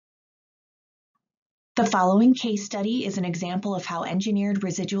The following case study is an example of how engineered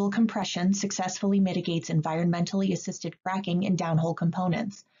residual compression successfully mitigates environmentally assisted cracking in downhole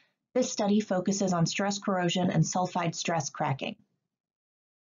components. This study focuses on stress corrosion and sulfide stress cracking.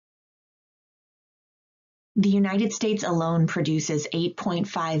 The United States alone produces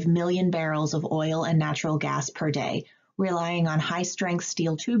 8.5 million barrels of oil and natural gas per day, relying on high-strength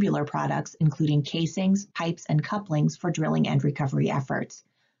steel tubular products, including casings, pipes, and couplings for drilling and recovery efforts.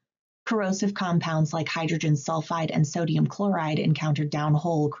 Corrosive compounds like hydrogen sulfide and sodium chloride encountered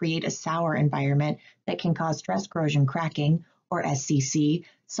downhole create a sour environment that can cause stress corrosion cracking, or SCC,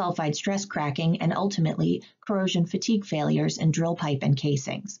 sulfide stress cracking, and ultimately corrosion fatigue failures in drill pipe and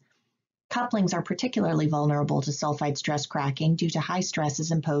casings. Couplings are particularly vulnerable to sulfide stress cracking due to high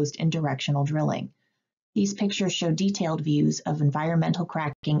stresses imposed in directional drilling. These pictures show detailed views of environmental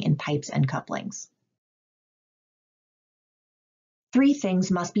cracking in pipes and couplings. Three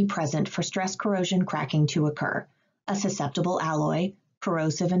things must be present for stress corrosion cracking to occur: a susceptible alloy,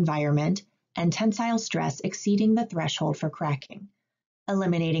 corrosive environment, and tensile stress exceeding the threshold for cracking.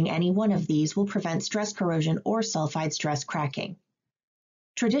 Eliminating any one of these will prevent stress corrosion or sulfide stress cracking.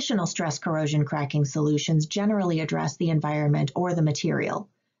 Traditional stress corrosion cracking solutions generally address the environment or the material.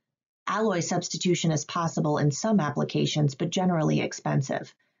 Alloy substitution is possible in some applications, but generally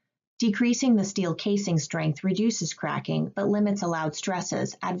expensive. Decreasing the steel casing strength reduces cracking, but limits allowed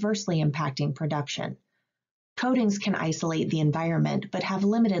stresses, adversely impacting production. Coatings can isolate the environment, but have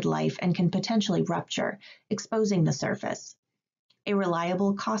limited life and can potentially rupture, exposing the surface. A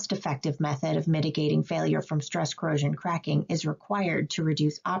reliable, cost-effective method of mitigating failure from stress corrosion cracking is required to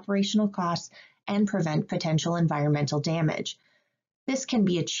reduce operational costs and prevent potential environmental damage. This can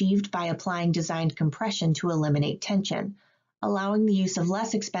be achieved by applying designed compression to eliminate tension, allowing the use of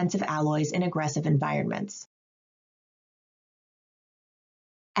less expensive alloys in aggressive environments.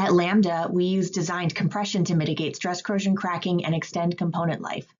 At Lambda, we use designed compression to mitigate stress corrosion cracking and extend component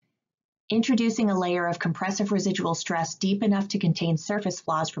life. Introducing a layer of compressive residual stress deep enough to contain surface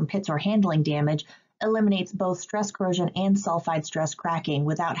flaws from pits or handling damage eliminates both stress corrosion and sulfide stress cracking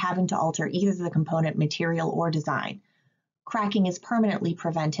without having to alter either the component material or design. Cracking is permanently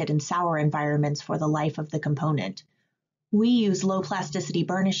prevented in sour environments for the life of the component. We use low plasticity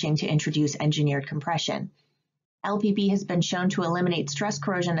burnishing to introduce engineered compression. LPB has been shown to eliminate stress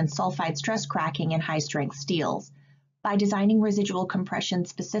corrosion and sulfide stress cracking in high-strength steels. By designing residual compression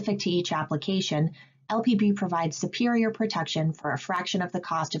specific to each application, LPB provides superior protection for a fraction of the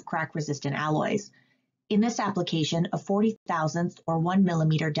cost of crack-resistant alloys. In this application, a 40,000th or 1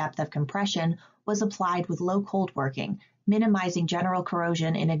 millimeter depth of compression was applied with low cold working, minimizing general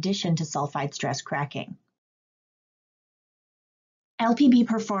corrosion in addition to sulfide stress cracking. LPB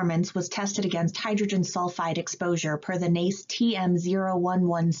performance was tested against hydrogen sulfide exposure per the NACE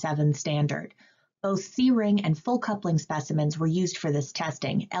TM0117 standard. Both C-ring and full coupling specimens were used for this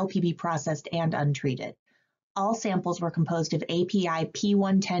testing, LPB processed and untreated. All samples were composed of API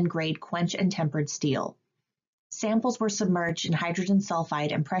P110 grade quench and tempered steel. Samples were submerged in hydrogen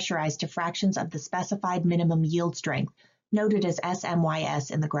sulfide and pressurized to fractions of the specified minimum yield strength, noted as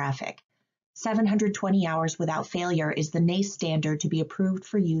SMYS in the graphic. 720 hours without failure is the NACE standard to be approved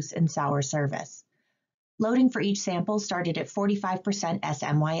for use in sour service. Loading for each sample started at 45%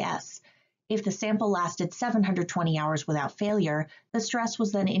 SMYS. If the sample lasted 720 hours without failure, the stress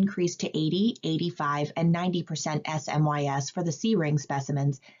was then increased to 80, 85, and 90% SMYS for the C-ring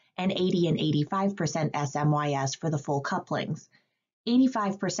specimens, and 80 and 85% SMYS for the full couplings.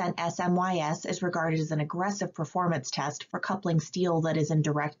 85% SMYS is regarded as an aggressive performance test for coupling steel that is in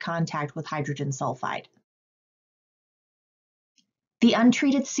direct contact with hydrogen sulfide. The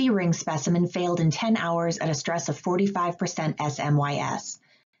untreated C-ring specimen failed in 10 hours at a stress of 45% SMYS.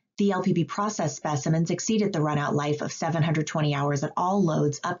 The LPB process specimens exceeded the runout life of 720 hours at all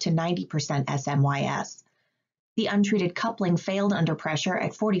loads up to 90% SMYS. The untreated coupling failed under pressure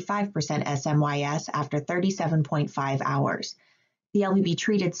at 45% SMYS after 37.5 hours. The LPB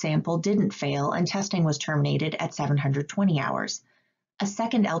treated sample didn't fail and testing was terminated at 720 hours. A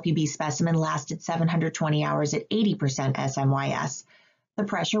second LPB specimen lasted 720 hours at 80% SMYS. The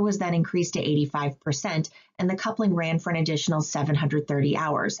pressure was then increased to 85% and the coupling ran for an additional 730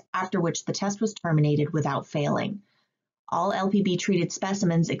 hours, after which the test was terminated without failing. All LPB treated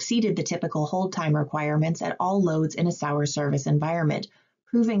specimens exceeded the typical hold time requirements at all loads in a sour service environment,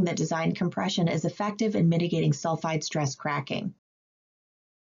 proving that designed compression is effective in mitigating sulfide stress cracking.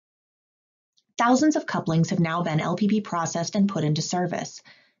 Thousands of couplings have now been LPB processed and put into service.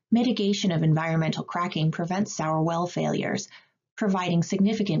 Mitigation of environmental cracking prevents sour well failures, providing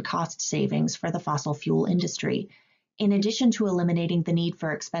significant cost savings for the fossil fuel industry. In addition to eliminating the need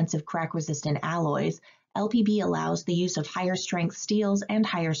for expensive crack-resistant alloys, LPB allows the use of higher strength steels and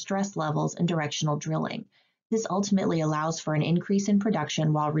higher stress levels in directional drilling. This ultimately allows for an increase in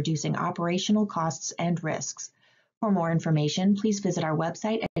production while reducing operational costs and risks. For more information, please visit our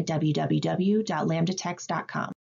website at www.lambdatex.com.